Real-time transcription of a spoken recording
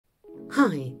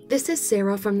Hi, this is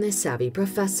Sarah from The Savvy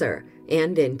Professor,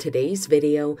 and in today's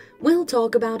video, we'll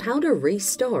talk about how to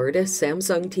restart a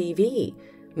Samsung TV.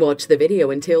 Watch the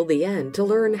video until the end to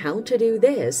learn how to do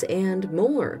this and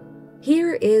more.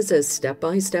 Here is a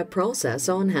step-by-step process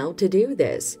on how to do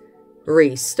this.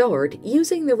 Restart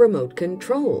using the remote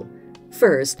control.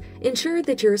 First, ensure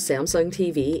that your Samsung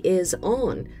TV is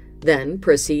on. Then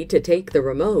proceed to take the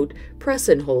remote, press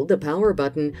and hold the power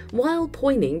button while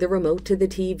pointing the remote to the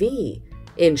TV.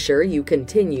 Ensure you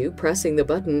continue pressing the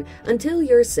button until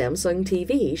your Samsung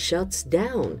TV shuts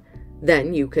down.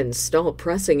 Then you can stop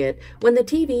pressing it when the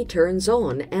TV turns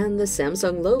on and the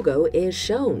Samsung logo is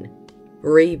shown.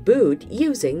 Reboot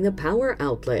using the power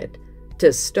outlet.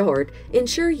 To start,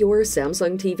 ensure your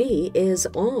Samsung TV is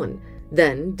on.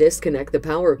 Then disconnect the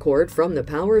power cord from the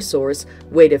power source,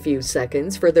 wait a few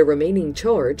seconds for the remaining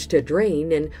charge to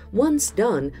drain, and once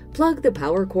done, plug the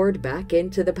power cord back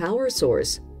into the power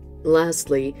source.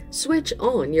 Lastly, switch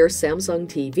on your Samsung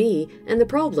TV and the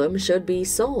problem should be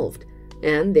solved.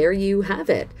 And there you have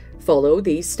it. Follow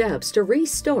these steps to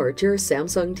restart your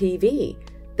Samsung TV.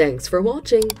 Thanks for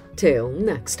watching. Till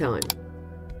next time.